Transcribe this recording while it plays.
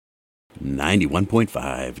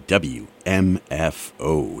91.5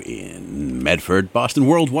 WMFO in Medford, Boston,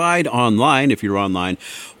 worldwide, online. If you're online,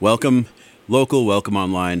 welcome, local, welcome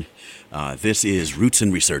online. This is Roots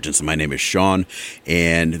and Resurgence, and my name is Sean.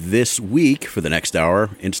 And this week, for the next hour,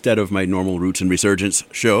 instead of my normal Roots and Resurgence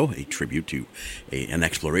show, a tribute to an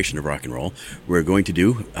exploration of rock and roll, we're going to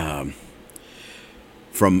do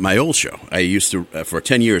from my old show. I used to, for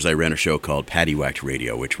 10 years, I ran a show called Paddy-Whacked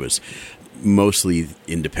Radio, which was mostly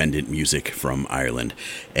independent music from Ireland.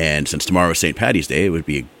 And since tomorrow is St. Paddy's Day, it would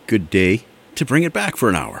be a good day to bring it back for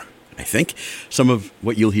an hour, I think. Some of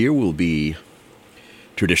what you'll hear will be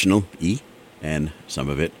traditional E, and some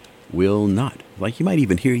of it will not. Like you might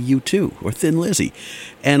even hear U2 or Thin Lizzy,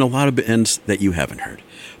 and a lot of bands that you haven't heard.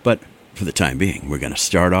 But for the time being, we're going to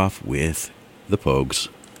start off with the Pogues.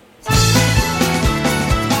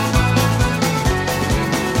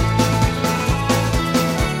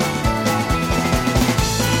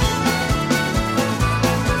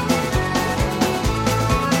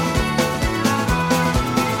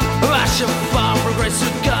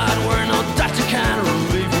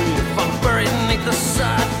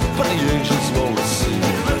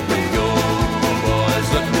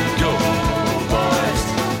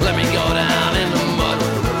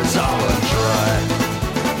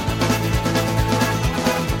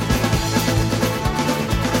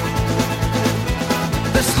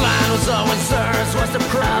 Was the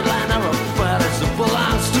proud land of our fathers? It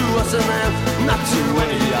belongs to us and them, not to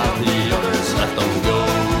any of the others. Let them go,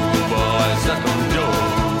 boys, let them go,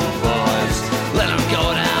 boys. Let them go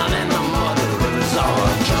down in the mud, the rivers all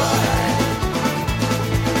dry.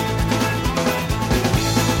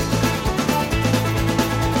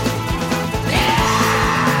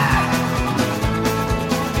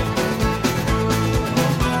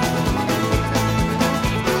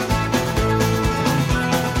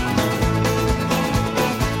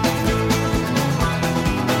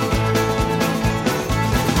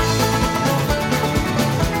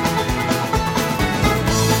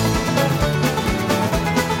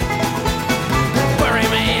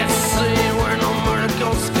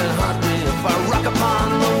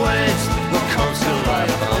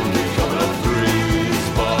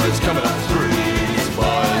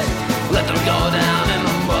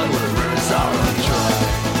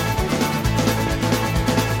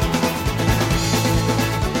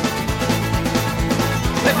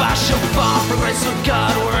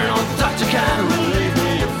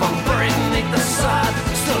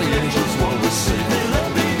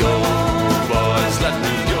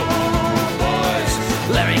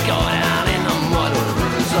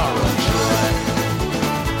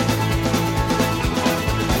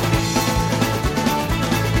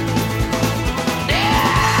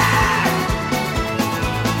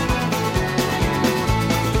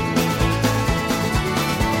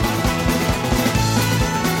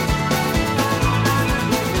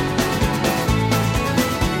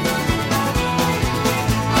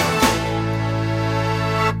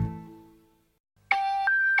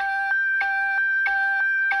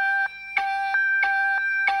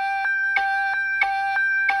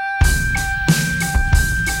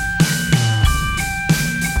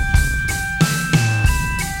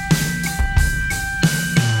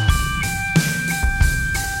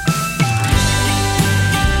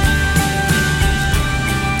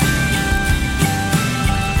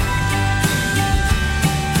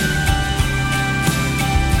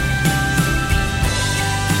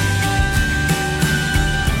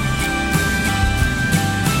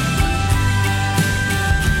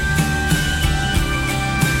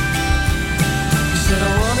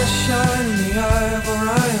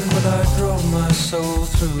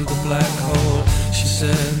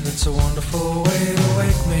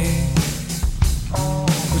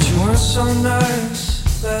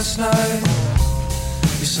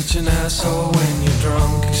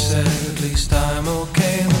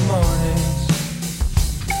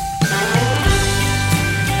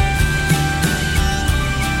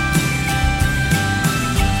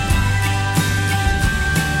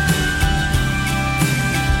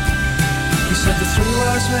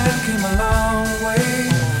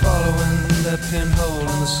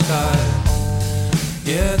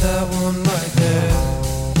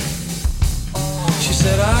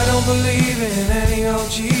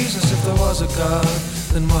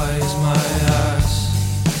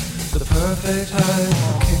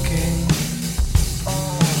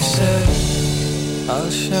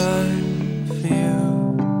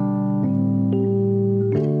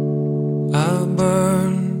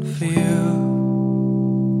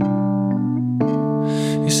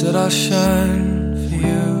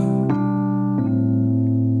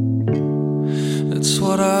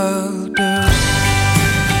 what I'll do.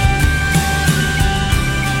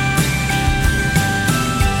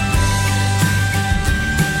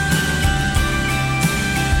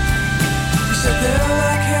 He said they're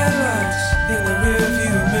like headlights in the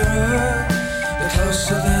rearview mirror. They're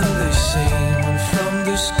closer than they seem. And from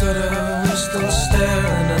this gutter, we're still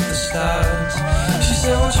staring at the stars. She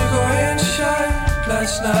said, "Won't you go and shine?"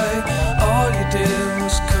 Last night, all you did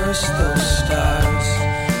was curse those stars,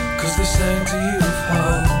 'cause they sang to you of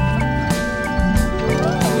home.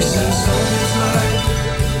 He said, "A song is life,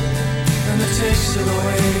 and it takes it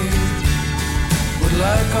away. But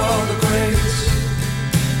like all the greats,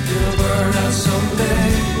 it'll burn out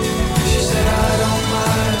someday." She said, "I don't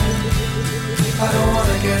mind, I don't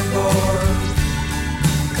wanna get bored,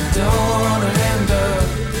 I don't wanna end up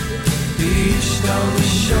beached down the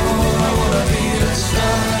shore. I wanna be that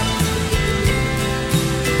star,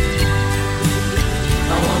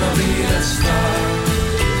 I wanna be that star,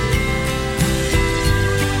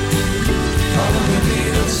 I wanna be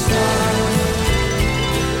that star,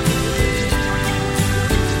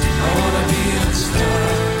 I wanna be that star."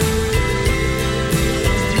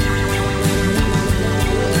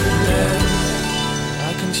 And then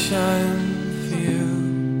I can shine for you,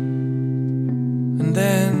 and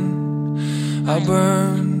then I'll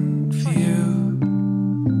burn for you,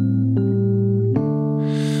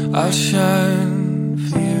 I'll shine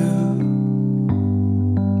for you.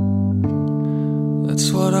 That's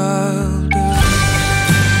what I'll do.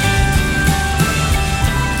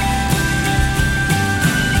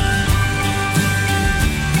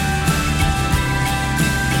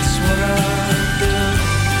 That's what I'll do.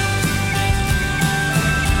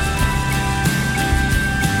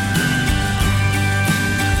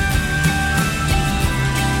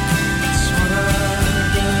 That's what I'll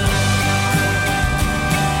do.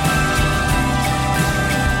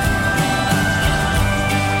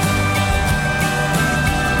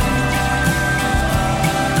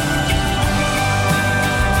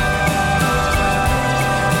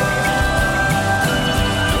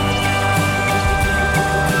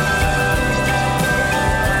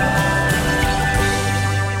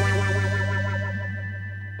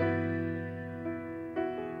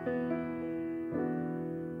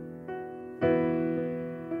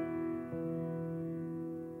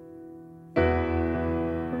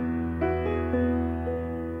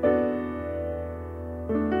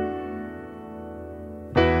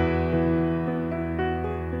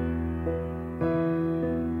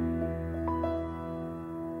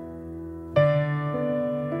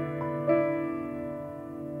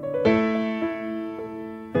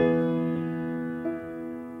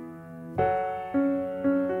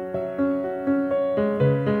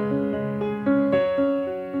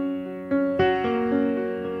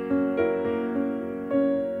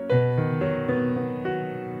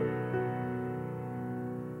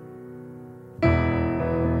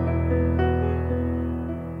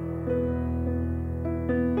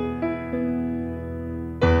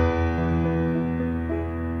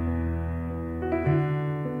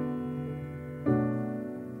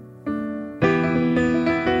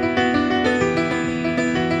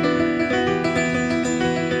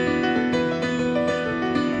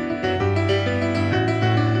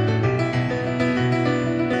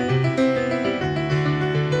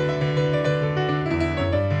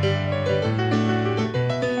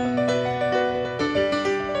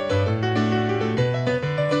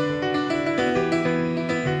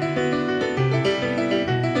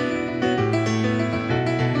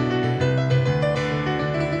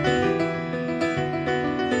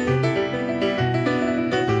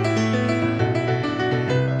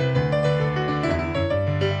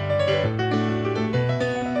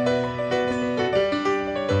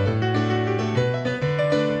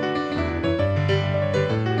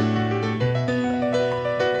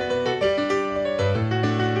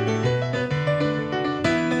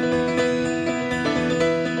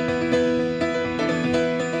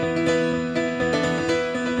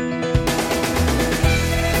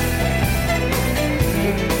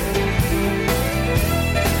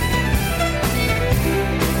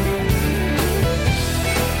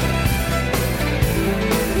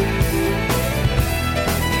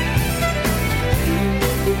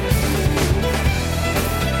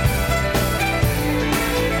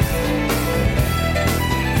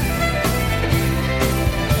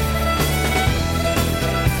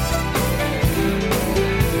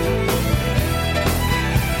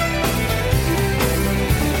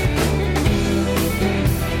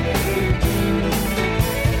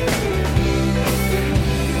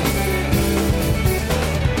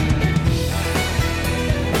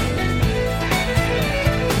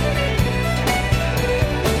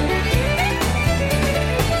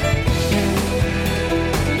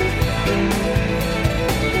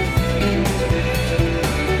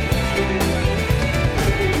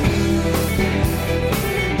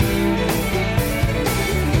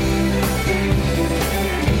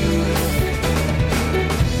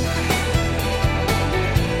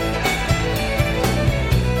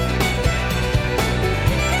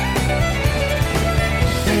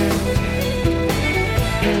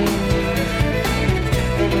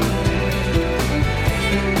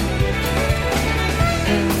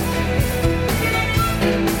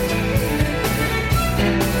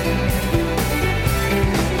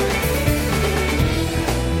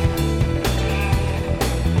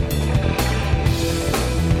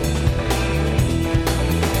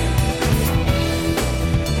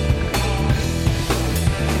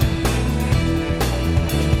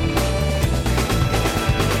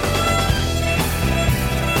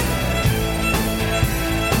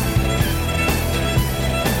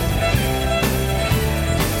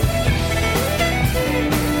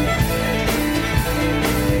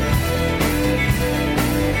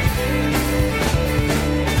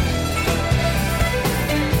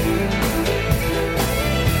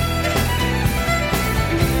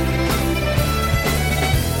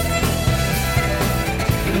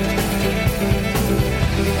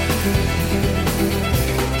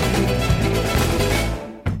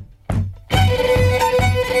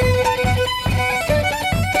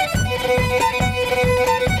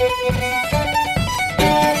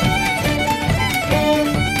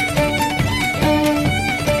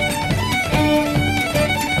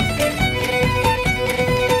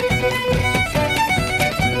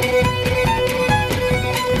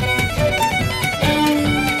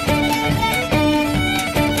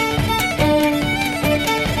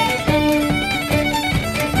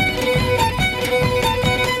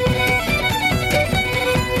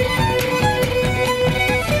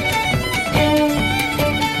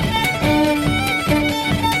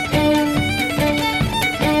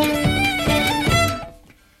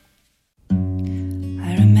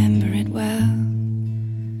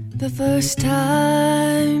 The first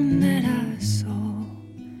time that I saw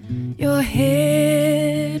your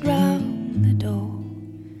head round the door,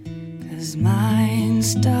 'cause mine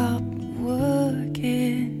stopped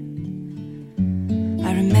working.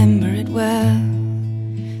 I remember it well.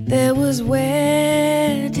 There was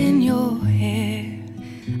wet in your hair.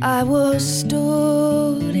 I was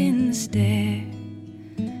stood in the stair,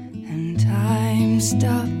 and time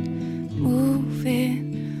stopped moving.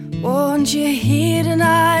 Won't you hear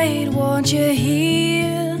tonight? Won't you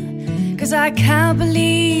hear? 'Cause I can't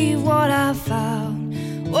believe what I found.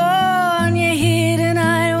 Won't you hear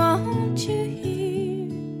tonight? Won't you hear?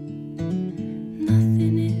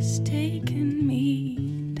 Nothing is taking me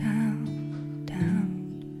down, down,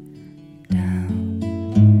 down.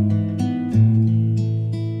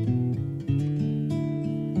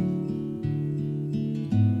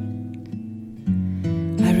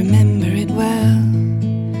 I remember it well.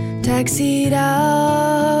 Taxied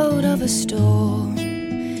out of a storm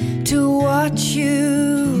to watch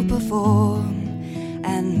you perform,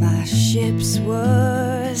 and my ships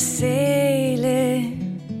were sailing.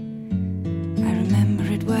 I remember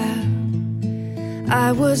it well. I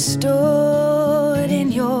was stood in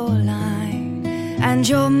your line, and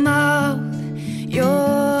your mouth,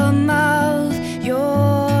 your mouth,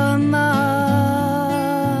 your mouth.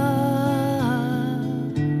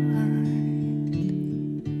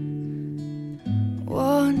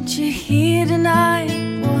 Won't you hear tonight?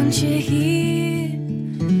 Won't you hear?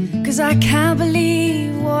 'Cause I can't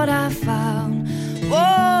believe what I found.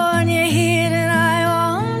 Won't you hear tonight?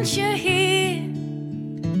 Won't you hear?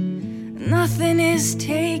 Nothing is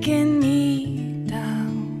taking me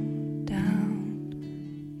down, down,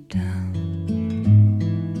 down.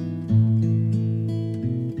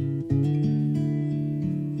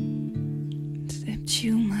 Except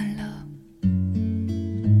you, my love.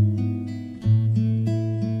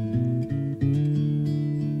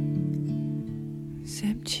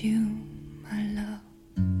 Except you, my love.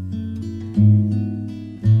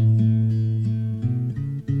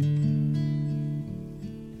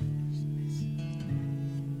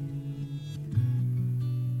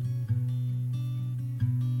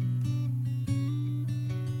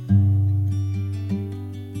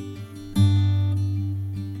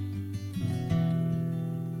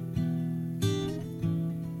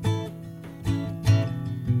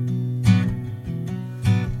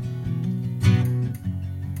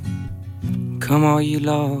 Come all you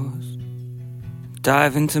lost,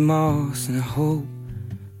 dive into moss, and I hope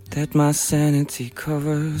that my sanity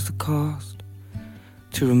covers the cost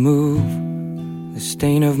to remove the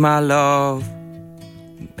stain of my love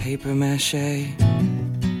in paper mache.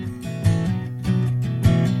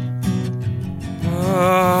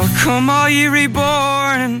 Oh, come all you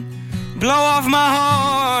reborn and blow off my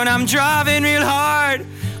horn. I'm driving real hard.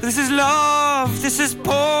 This is love, this is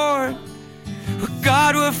porn.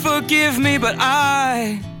 God will forgive me, but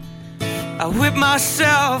I whip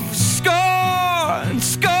myself, scorn,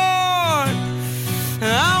 scorn.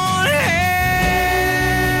 I want to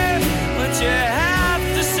hear what you have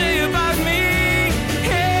to say about me.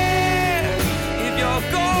 Hear if you're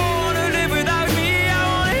gonna live without me. I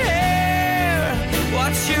want to hear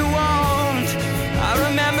what you want. I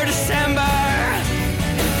remember December.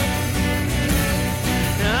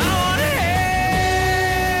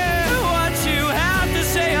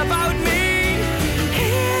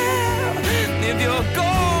 If you're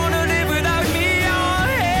gonna live without me, I'll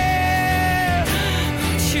hear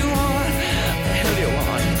what you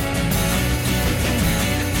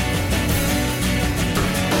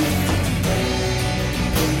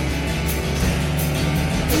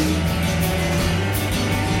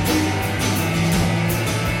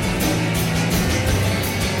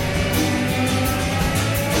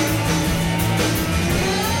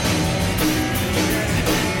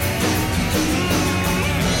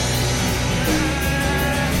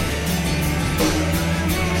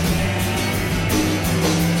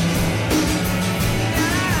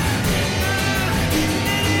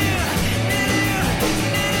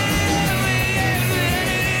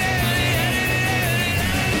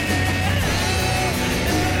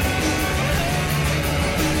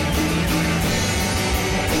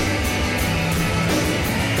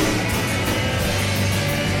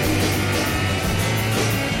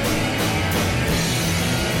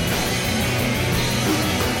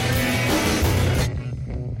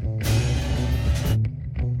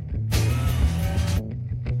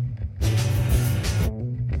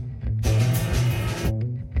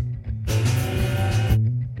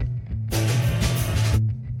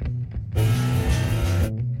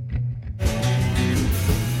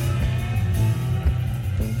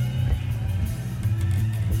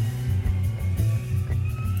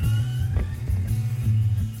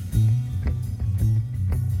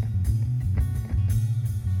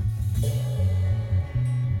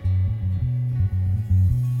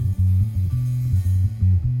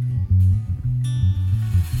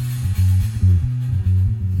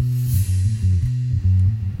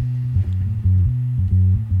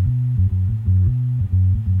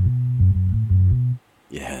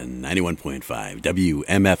 91.5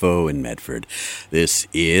 WMFO in Medford. This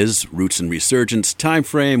is Roots and Resurgence Time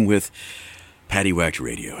Frame with Paddy-Whacked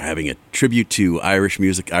Radio, having a tribute to Irish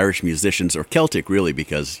music, Irish musicians, or Celtic, really,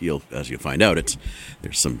 because as you'll find out,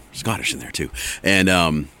 there's some Scottish in there too, and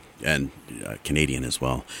Canadian as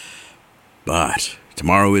well. But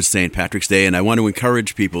tomorrow is St. Patrick's Day, and I want to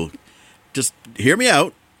encourage people, just hear me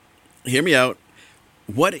out. Hear me out.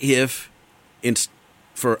 What if,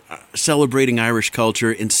 for celebrating Irish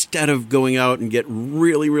culture, instead of going out and get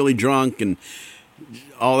really, really drunk and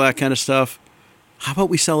all that kind of stuff, how about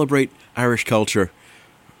we celebrate Irish culture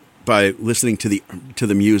by listening to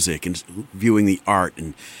the music and viewing the art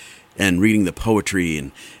and reading the poetry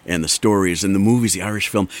and the stories and the movies, the Irish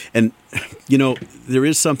film. And, there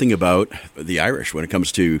is something about the Irish when it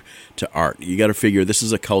comes to art. You got to figure this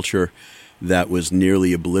is a culture that was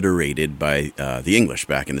nearly obliterated by the English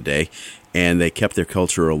back in the day, and they kept their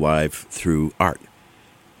culture alive through art.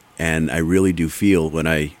 And I really do feel when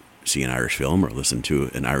I see an Irish film or listen to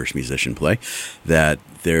an Irish musician play that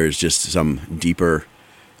there's just some deeper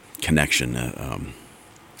connection,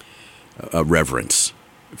 a reverence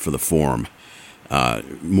for the form,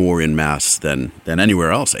 more in mass than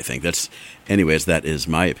anywhere else, I think. That is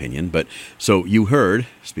my opinion. But so you heard,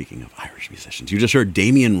 speaking of Irish musicians, you just heard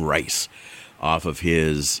Damien Rice off of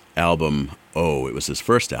his album Oh. It was his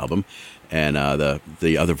first album, and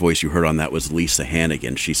the other voice you heard on that was Lisa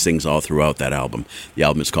Hannigan. She sings all throughout that album. The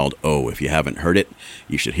album is called Oh. If you haven't heard it,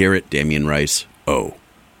 you should hear it. Damien Rice, Oh.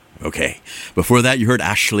 Okay. Before that, you heard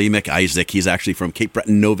Ashley McIsaac. He's actually from Cape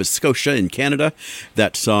Breton, Nova Scotia in Canada.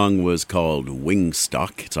 That song was called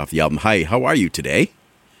Wingstock. It's off the album Hi, How Are You Today?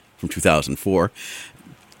 From 2004.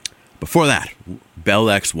 Before that, Bell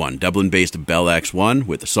X1, Dublin-based Bell X1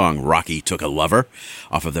 with the song Rocky Took a Lover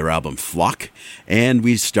off of their album Flock. And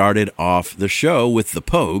we started off the show with the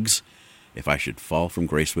Pogues, If I Should Fall from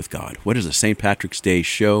Grace with God. What is a St. Patrick's Day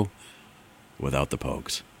show without the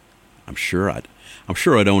Pogues? I'm sure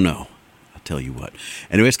I don't know. I'll tell you what.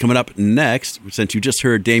 Anyways, coming up next, since you just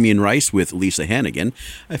heard Damien Rice with Lisa Hannigan,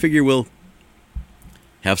 I figure we'll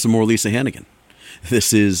have some more Lisa Hannigan.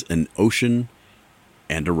 This is An Ocean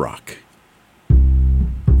and a Rock.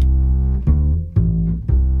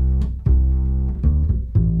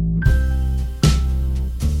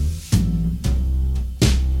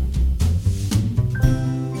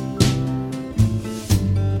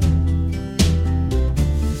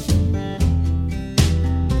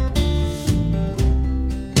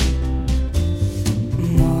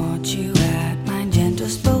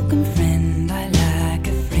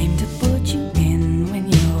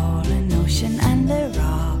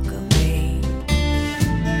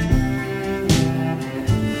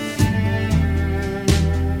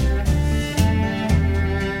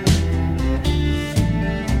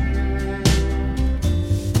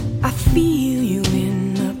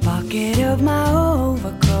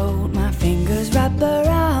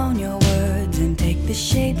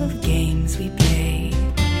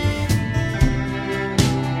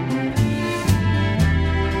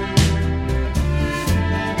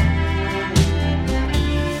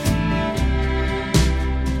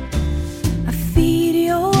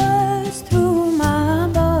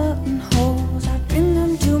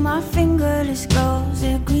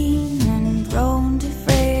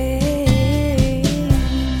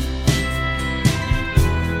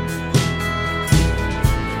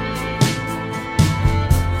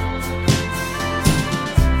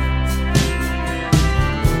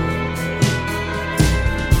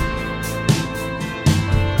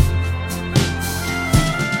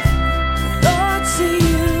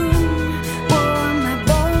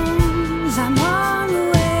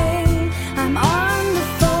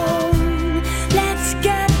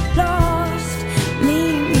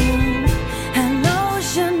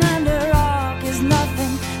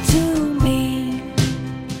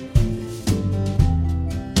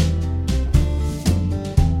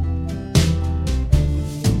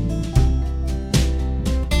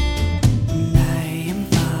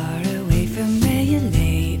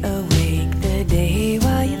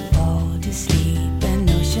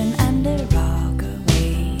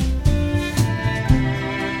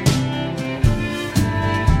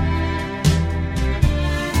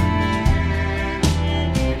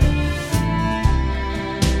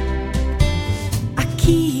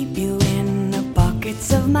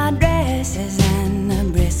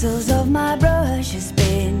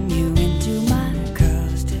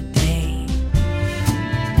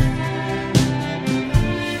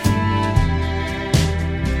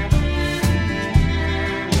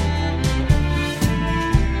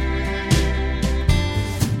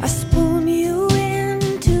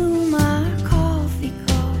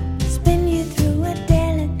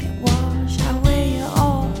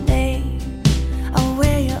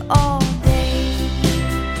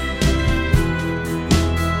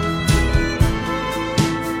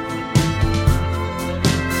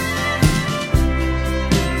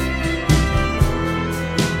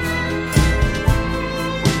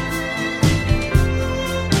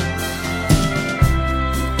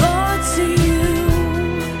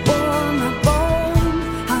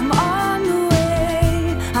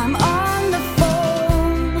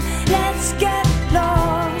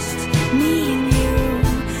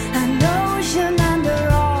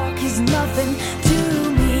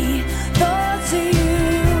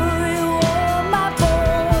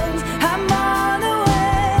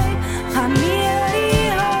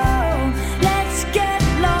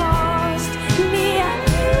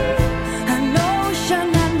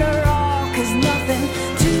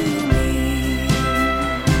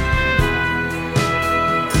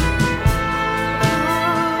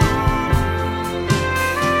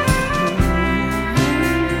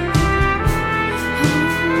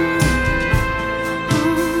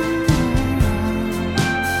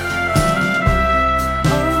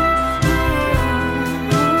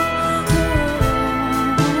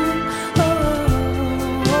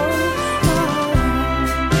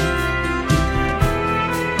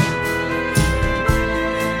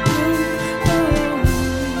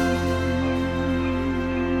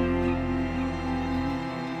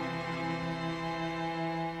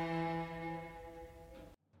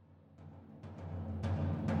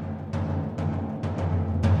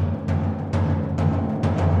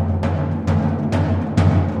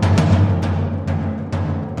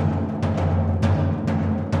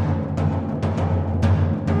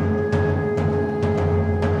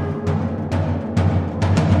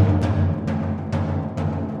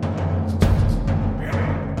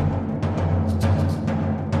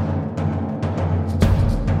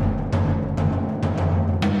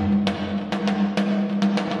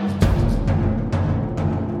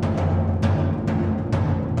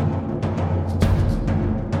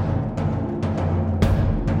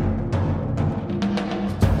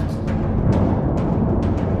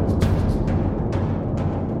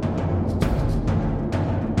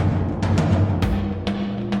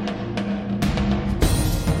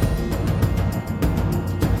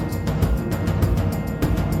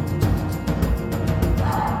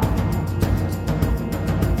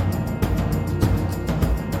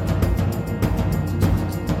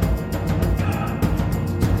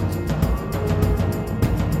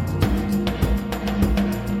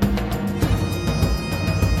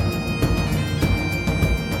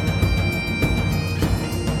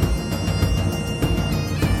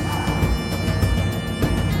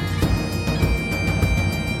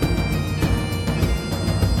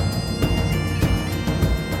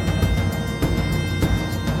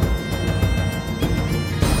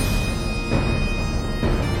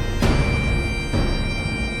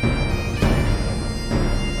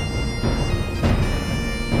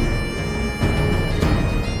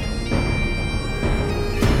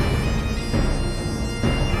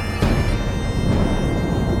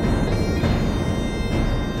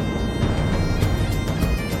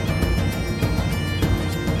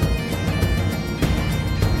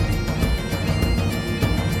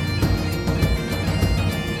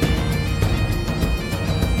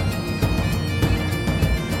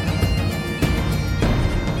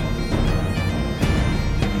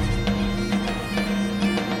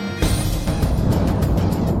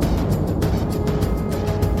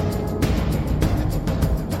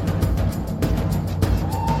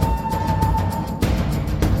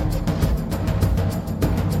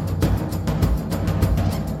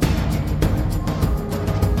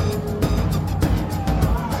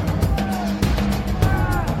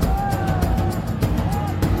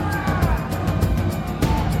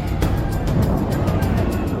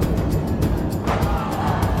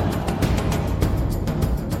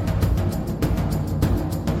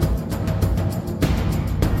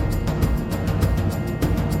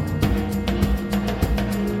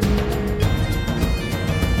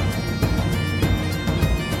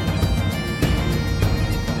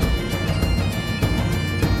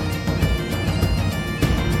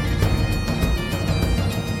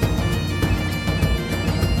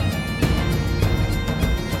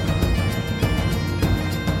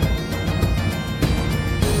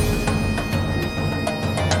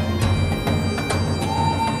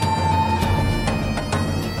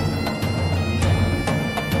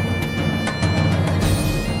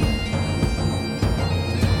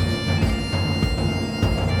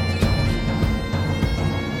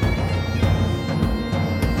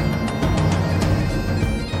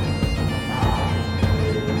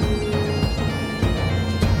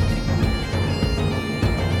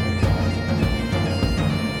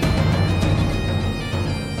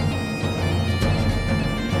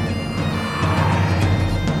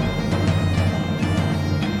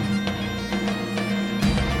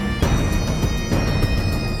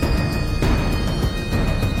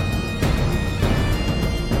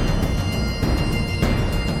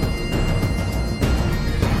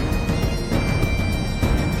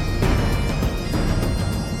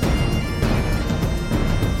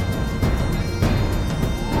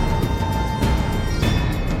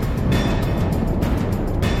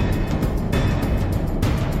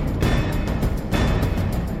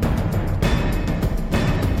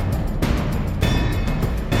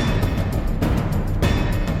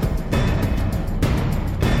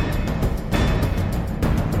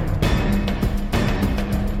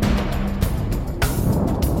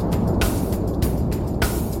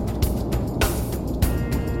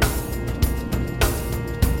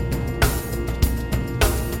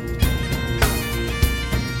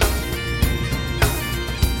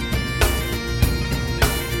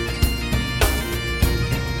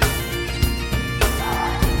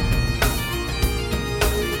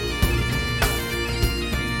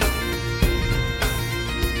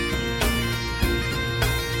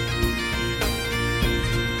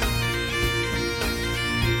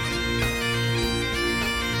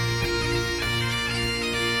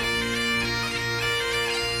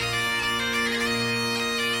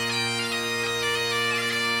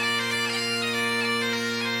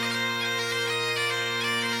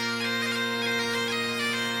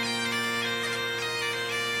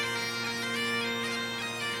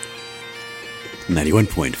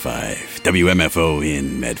 91.5 WMFO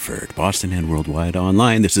in Medford, Boston, and worldwide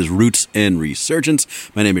online. This is Roots and Resurgence.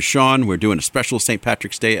 My name is Sean. We're doing a special St.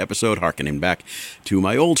 Patrick's Day episode, harkening back to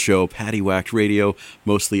my old show, Paddy-Whacked Radio,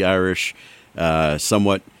 mostly Irish,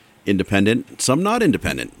 somewhat independent, some not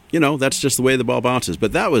independent. You know, that's just the way the ball bounces.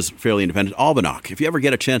 But that was fairly independent. Albanock. If you ever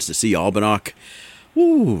get a chance to see Albanock,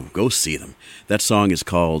 woo, go see them. That song is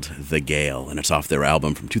called The Gale, and it's off their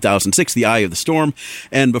album from 2006, The Eye of the Storm.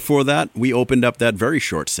 And before that, we opened up that very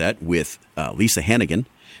short set with Lisa Hannigan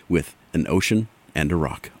with An Ocean and a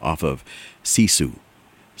Rock off of Sisu.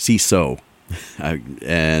 So I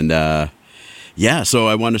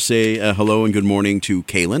want to say hello and good morning to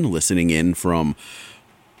Kaylin, listening in from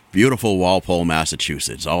beautiful Walpole,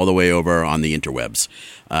 Massachusetts, all the way over on the interwebs.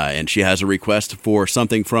 And she has a request for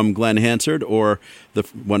something from Glenn Hansard or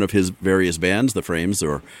one of his various bands, The Frames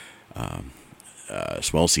or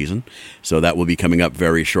Swell Season. So that will be coming up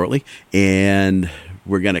very shortly. And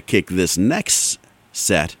we're going to kick this next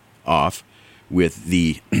set off with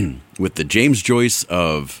the James Joyce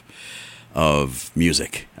of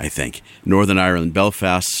music, I think. Northern Ireland,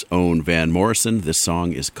 Belfast's own Van Morrison. This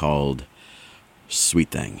song is called Sweet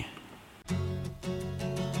Thing.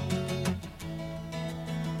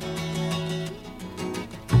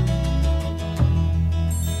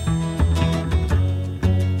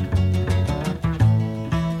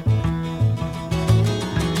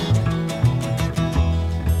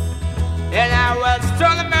 And I was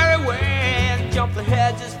strung the merry way and jumped the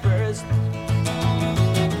hedges first.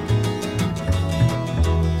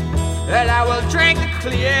 And I will drink the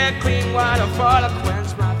clear, clean water for to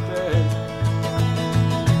quench my thirst.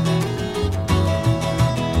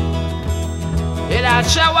 And I'll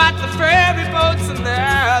show out the ferry boats and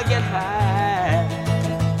they'll get high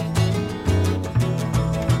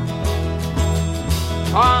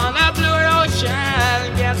on the blue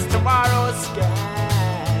ocean against tomorrow's sky.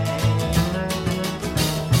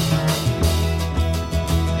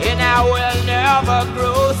 And I will never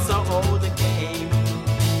grow so old again.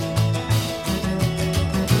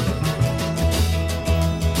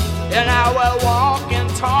 And I will walk and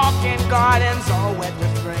talk in gardens all wet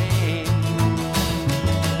with rain.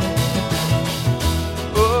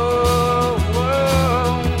 Oh,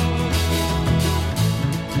 oh.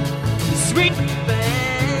 Sweet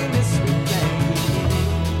thing, sweet thing.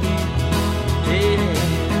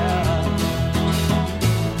 Yeah.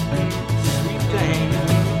 Sweet thing.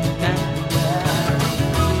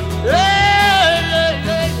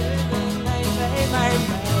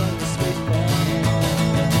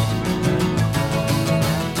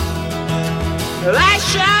 I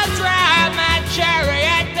shall drive my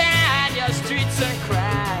chariot down your streets and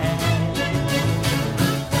cry.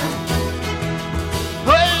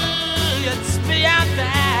 Oh, it's beyond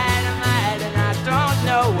dynamite and I don't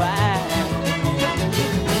know why.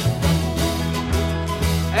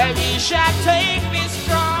 And you shall take me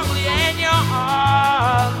strongly in your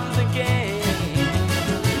arms again.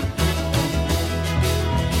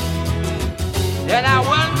 And I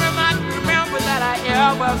will remember that I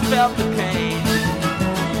ever felt the pain.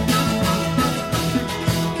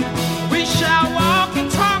 We shall walk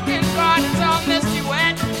and talk in gardens all misty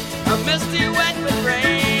wet with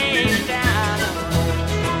rain down.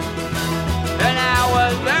 And I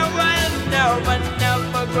will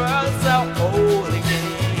never grow so old again.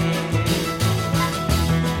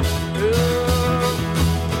 Oh,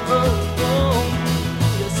 oh, oh,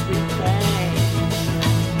 you sweet thing.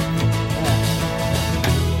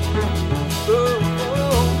 Oh,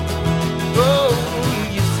 oh, oh,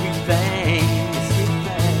 you sweet thing, sweet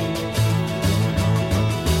thing.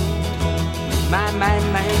 My.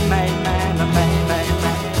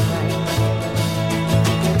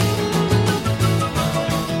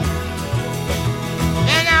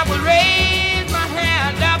 And I will raise my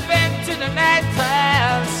hand up into the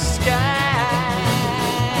nighttime sky.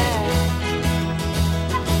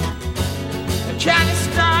 A Chinese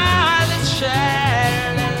star that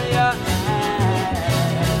shine in your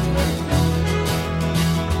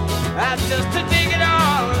eyes. Just to dig it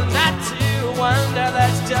all, not to wonder,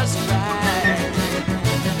 that's just right.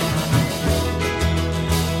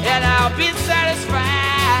 And I'll be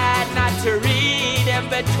satisfied not to read in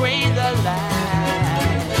between the lines.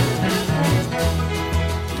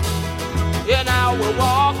 And I will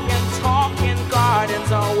walk and talk in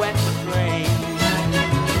gardens all wet with rain.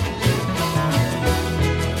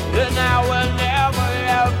 And I will never,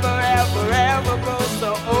 ever, ever, ever grow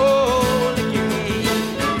so old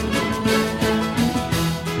again.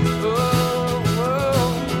 Oh,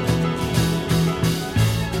 oh,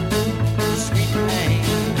 sweet thing.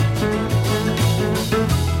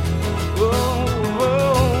 Oh,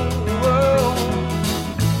 oh, oh.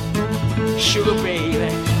 sugar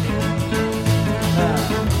baby.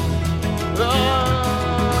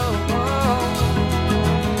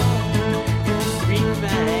 Sweet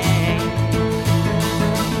thing.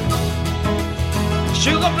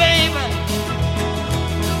 Sugar baby.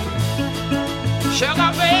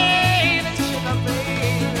 Sugar baby, sugar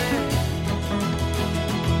baby.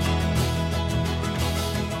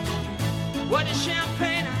 What is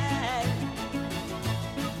champagne I had?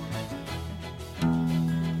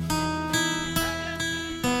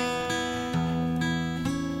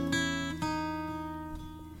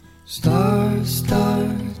 Star, star,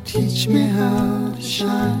 teach me how to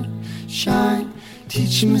shine, shine.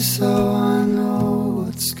 Teach me so I know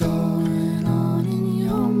what's going on in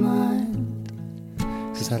your mind.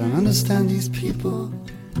 'Cause I don't understand these people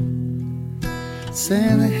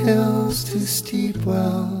saying the hill's too steep.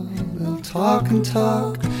 Well, they'll talk and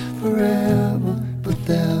talk forever, but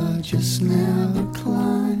they'll just never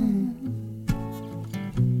climb.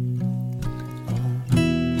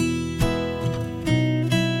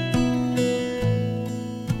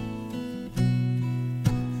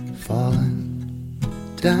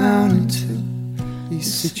 Down into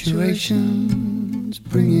these situations,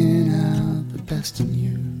 bringing out the best in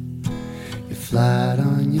you. You're flat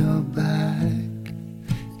on your back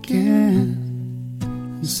again,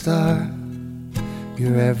 and star,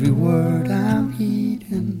 you're every word I'm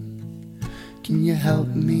heeding. Can you help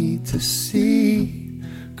me to see?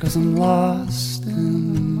 'Cause I'm lost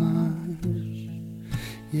in the marsh,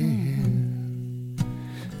 yeah.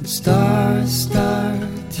 And star, star,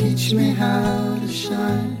 teach me how to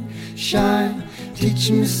shine, shine. Teach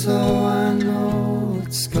me so I know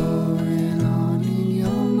what's going on in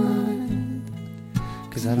your mind.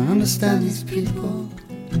 'Cause I don't understand these people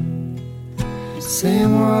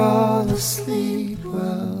saying we're all asleep.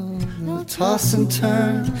 Well, they'll toss and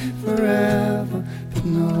turn forever, but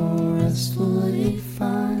no rest will they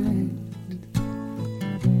find.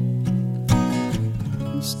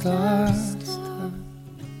 And star, star,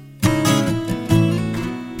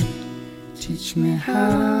 teach me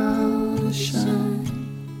how to shine.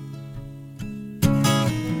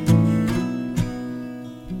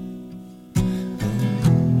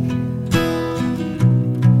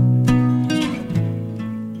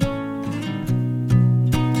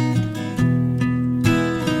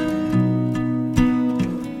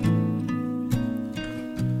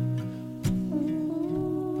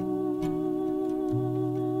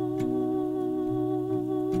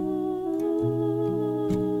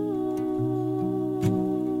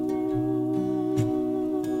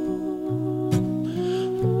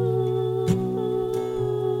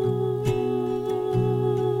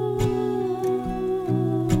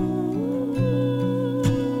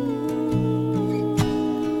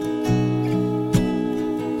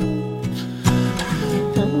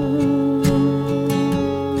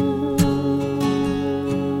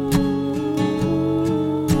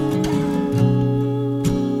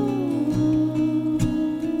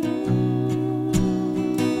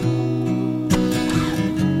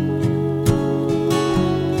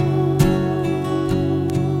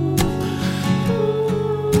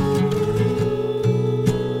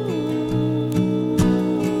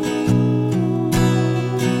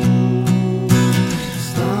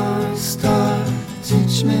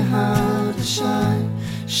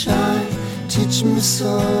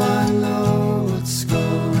 So I know what's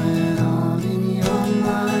going on in your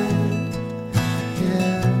mind,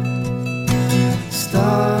 yeah.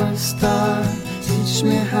 Star, star, teach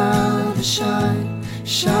me how to shine,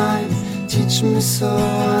 shine. Teach me so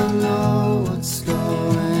I know what's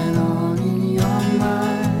going on in your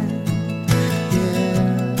mind,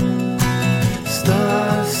 yeah.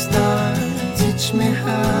 Star, star, teach me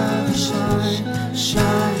how to shine,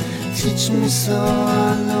 shine. Teach me so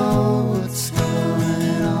I know what's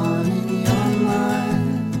going on in your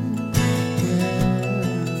mind, yeah.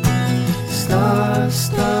 Star,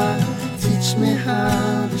 star, teach me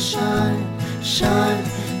how to shine, shine.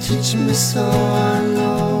 Teach me so I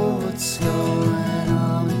know what's going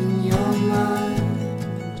on in your mind.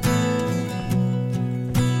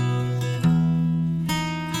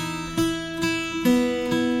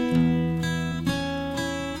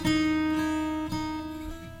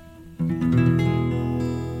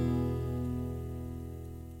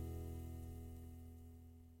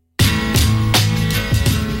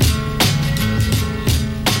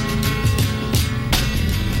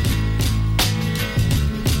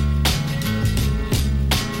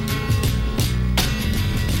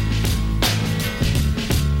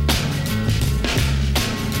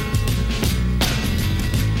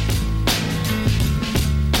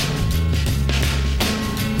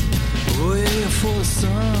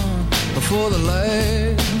 For the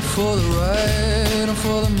light, for the right, and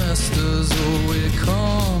for the masters, oh, we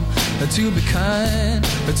come to be kind,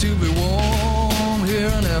 to be warm here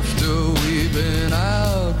and after we've been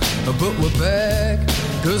out. But we're back,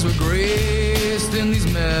 cause we're graced in these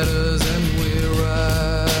matters and we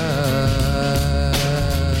rise.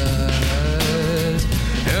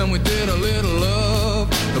 And we did a little love,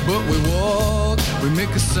 but we walk, we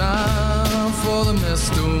make a sign for the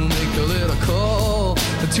master, make a little call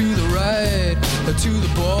to the right, to the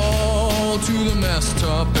ball, to the mast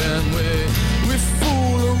top, and we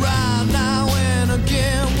fool around now and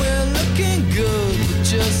again. We're looking good, but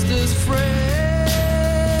just as friends.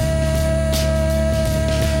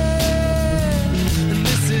 And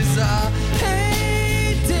this is our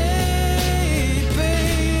heyday,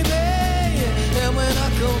 baby, and we're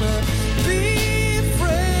not gonna be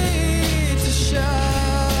afraid to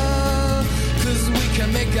shout, cause we can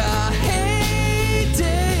make our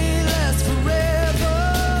heyday last forever.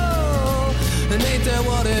 And ain't that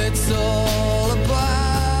what it's all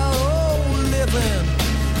about? Oh, living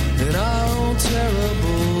in our own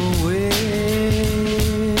terrible way.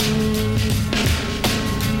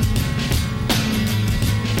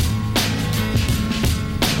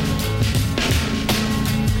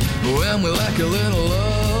 When we lack a little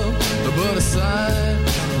love, but a sign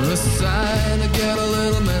to get a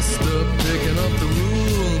little messed up, picking up the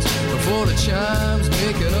rules for the chimes,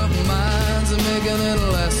 making up minds and making it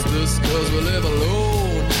last us, cause we live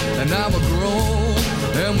alone and now we're grown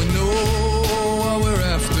and we know what we're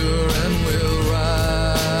after and we'll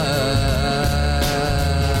rise.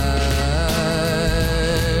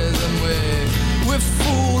 And we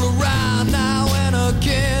fool around now and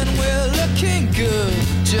again. We're looking good,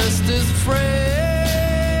 just as friends.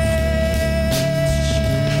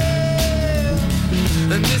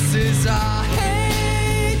 And this is our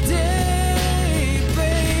heyday,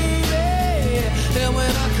 baby, and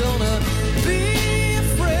we're not gonna be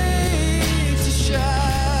afraid to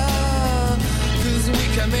shout, cause we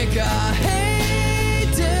can make our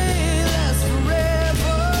heyday last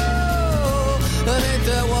forever. And ain't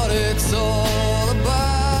that what it's all about?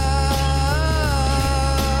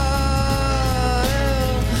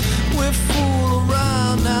 We fool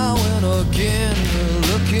around now and again. We're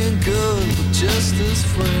looking good, but just as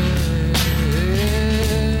friends.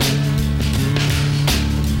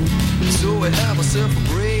 So we have ourselves a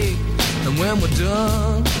break, and when we're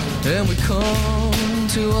done and we come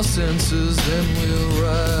to our senses, then we'll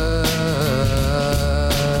rise.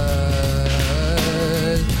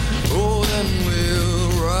 Oh, then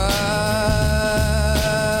we'll rise,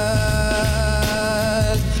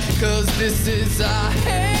 cause this is our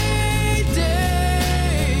heyday,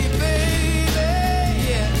 baby,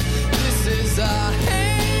 yeah. This is our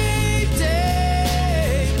heyday,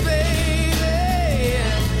 baby,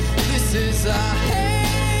 yeah. This is our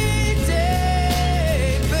heyday,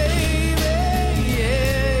 baby,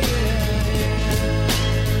 yeah,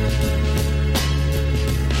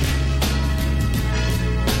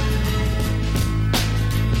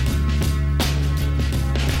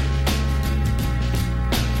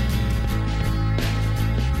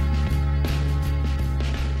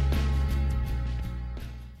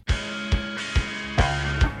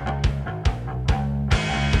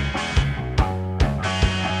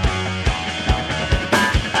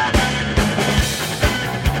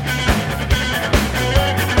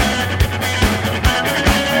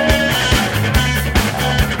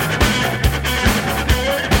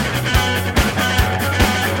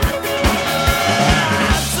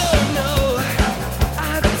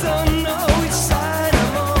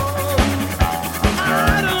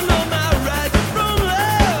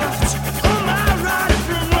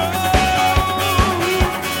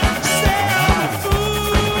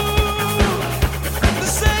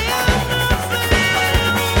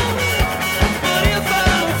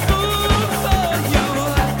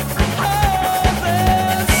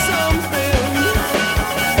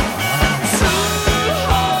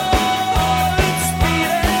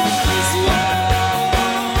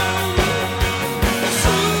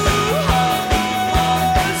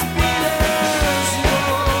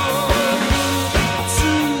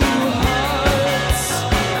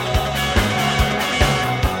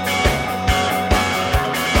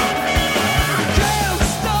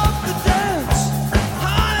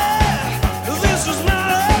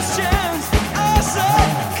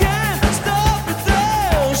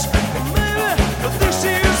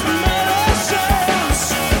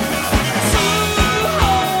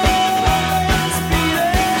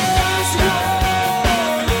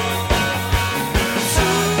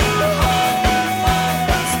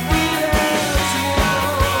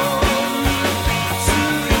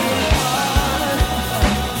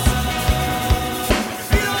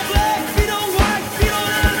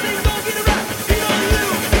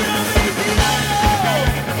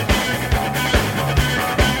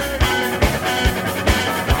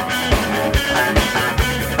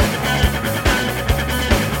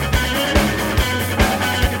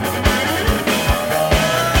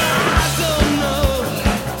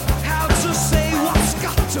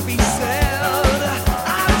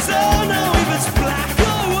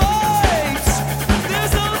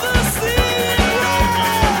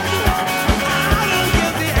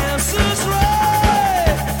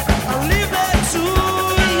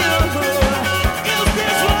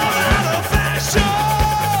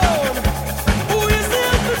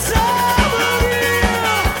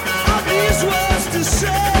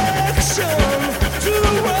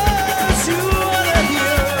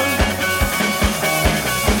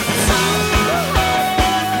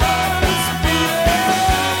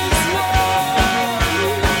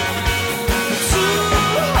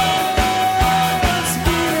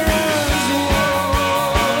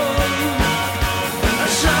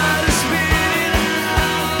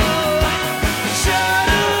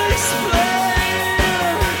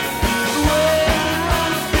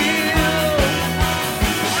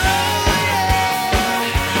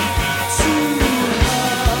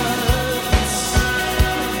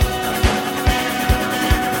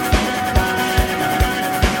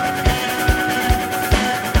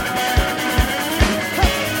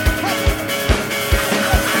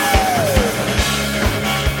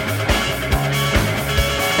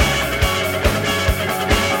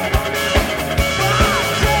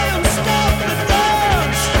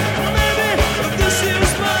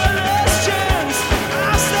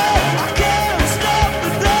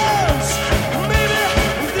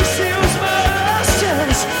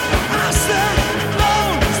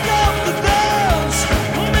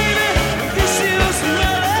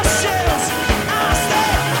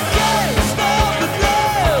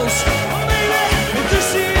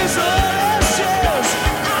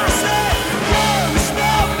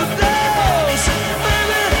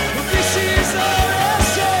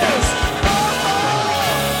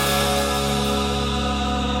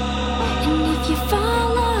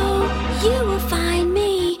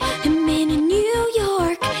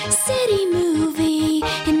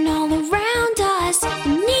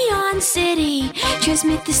 city,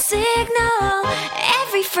 transmit the signal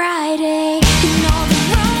every Friday. And all the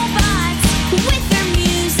robots with their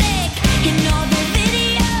music, and all the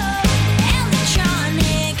video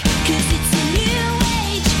electronic, 'cause it's a new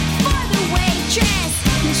age for the waitress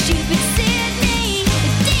and stupid Sydney,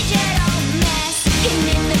 a digital mess. And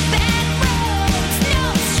in the back roads, no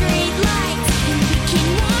street lights, and we can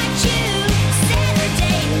watch you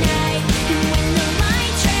Saturday night. And when the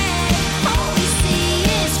lights red, all we see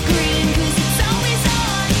is green, 'cause it's always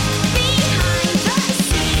on behind the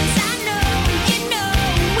scenes. I know, you know,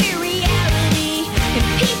 we're reality, and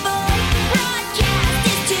people broadcast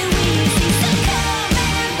is too easy. So come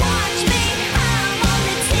and watch me, I'm on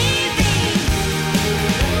the TV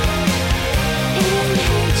in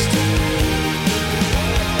HD,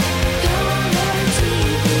 color TV.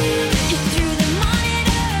 And through the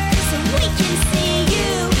monitors we can see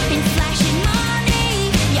you in flashing money.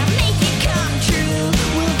 Yeah, make it come true.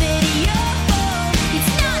 We'll video,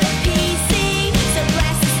 it's not a PC, so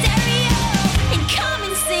blast the stereo and come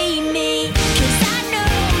and see me. 'Cause I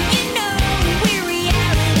know, you know, we're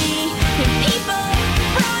reality, and people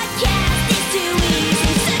broadcast is too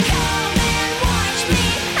easy. So come and watch me,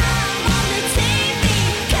 I'm on the TV.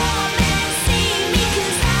 Come and see me,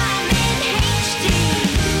 'cause I'm in HD.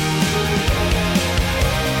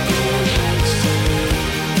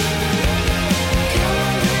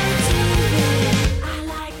 I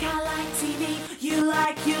like TV. You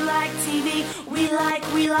like TV. We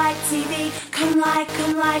like TV. Come like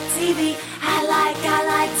TV. I like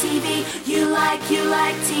TV. You like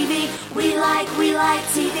TV. We like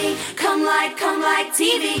TV. Come like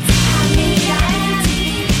TV. I need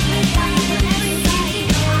TV.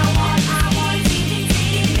 I want TV.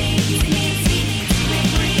 Give me TV.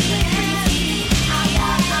 I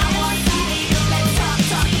want TV. Let's talk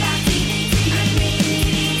about TV. Give me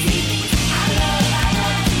TV. I love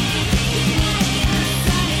TV.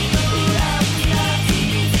 We love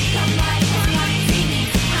TV. Come like TV.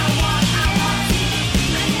 I want TV.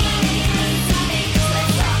 I need TV.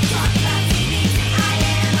 Let's talk about TV. I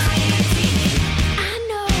am TV. I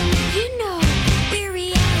know, you know, we're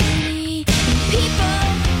reality, and people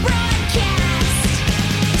broadcast.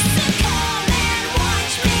 So come and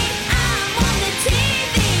watch me, I'm on the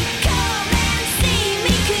TV. Come and see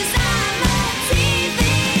me, 'cause I'm on TV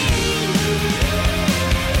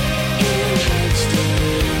in HD.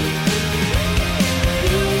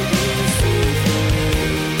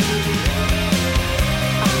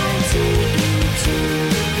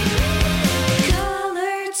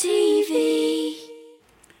 Color TV.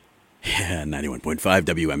 Yeah, 91.5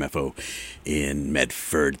 WMFO in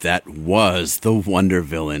Medford. That was the Wonder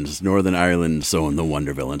Villains, Northern Ireland's own The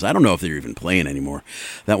Wonder Villains. I don't know if they're even playing anymore.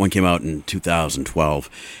 That one came out in 2012,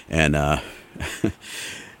 and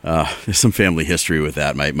there's some family history with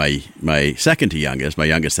that. My second to youngest, my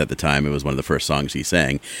youngest at the time, it was one of the first songs he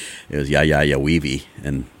sang. It was Ya Ya Ya Weevy,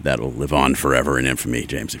 and that'll live on forever in infamy,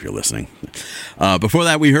 James, if you're listening. Before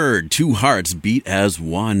that, we heard Two Hearts Beat as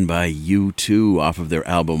One by U2 off of their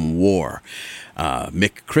album War.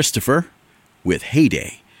 Mick Christopher with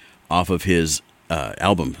Heyday off of his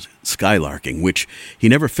album Skylarking, which he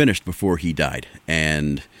never finished before he died,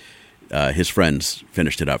 and his friends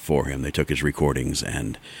finished it up for him. They took his recordings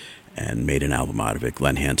and made an album out of it.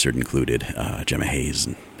 Glenn Hansard included, Gemma Hayes,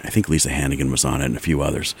 and I think Lisa Hannigan was on it, and a few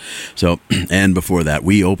others. So, and before that,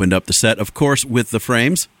 we opened up the set, of course, with The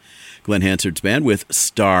Frames, Glenn Hansard's band, with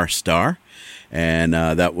Star Star, and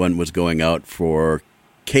that one was going out for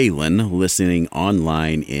Kaylin, listening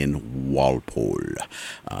online in Walpole,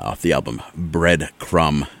 off the album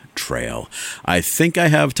Breadcrumb Trail. I think I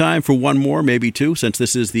have time for one more, maybe two, since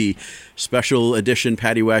this is the special edition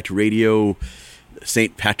Paddy-Whacked Radio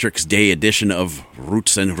St. Patrick's Day edition of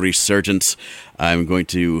Roots and Resurgence. I'm going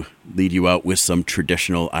to lead you out with some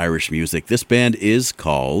traditional Irish music. This band is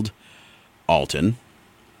called Alton,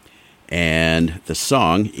 and the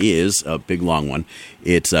song is a big long one.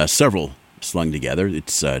 It's several slung together.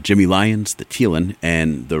 It's Jimmy Lyons, the Teelin,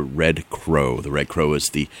 and the Red Crow. The Red Crow is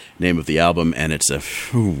the name of the album, and it's a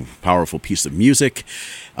powerful piece of music.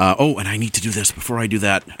 And I need to do this. Before I do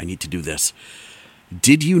that, I need to do this.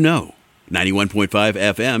 Did you know 91.5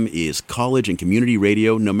 FM is college and community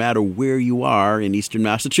radio no matter where you are in eastern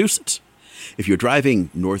Massachusetts? If you're driving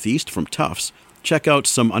northeast from Tufts, check out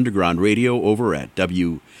some underground radio over at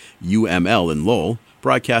WUML in Lowell,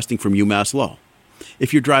 broadcasting from UMass Lowell.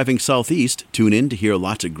 If you're driving southeast, tune in to hear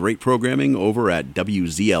lots of great programming over at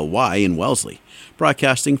WZLY in Wellesley,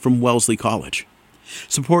 broadcasting from Wellesley College.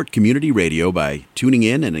 Support community radio by tuning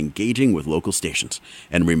in and engaging with local stations.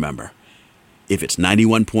 And remember, if it's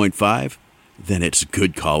 91.5, then it's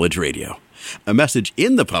good college radio. A message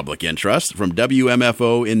in the public interest from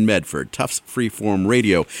WMFO in Medford, Tufts Freeform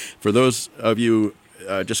Radio. For those of you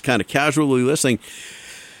just kind of casually listening,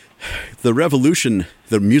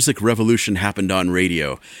 the music revolution happened on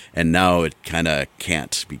radio, and now it kind of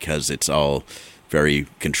can't because it's all very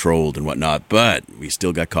controlled and whatnot, but we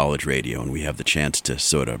still got college radio, and we have the chance to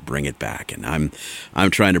sort of bring it back. And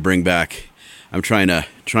I'm trying to bring back, I'm trying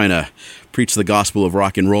to preach the gospel of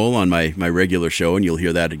rock and roll on my regular show, and you'll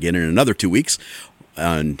hear that again in another 2 weeks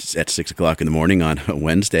at 6 o'clock in the morning on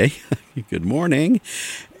Wednesday. Good morning.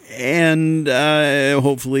 And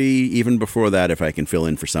hopefully even before that, if I can fill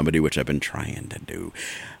in for somebody, which I've been trying to do.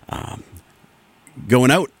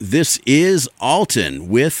 Going out, this is Alton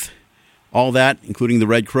with all that, including the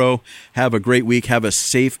Red Crow. Have a great week. Have a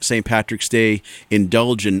safe St. Patrick's Day.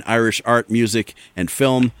 Indulge in Irish art, music, and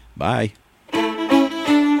film. Bye.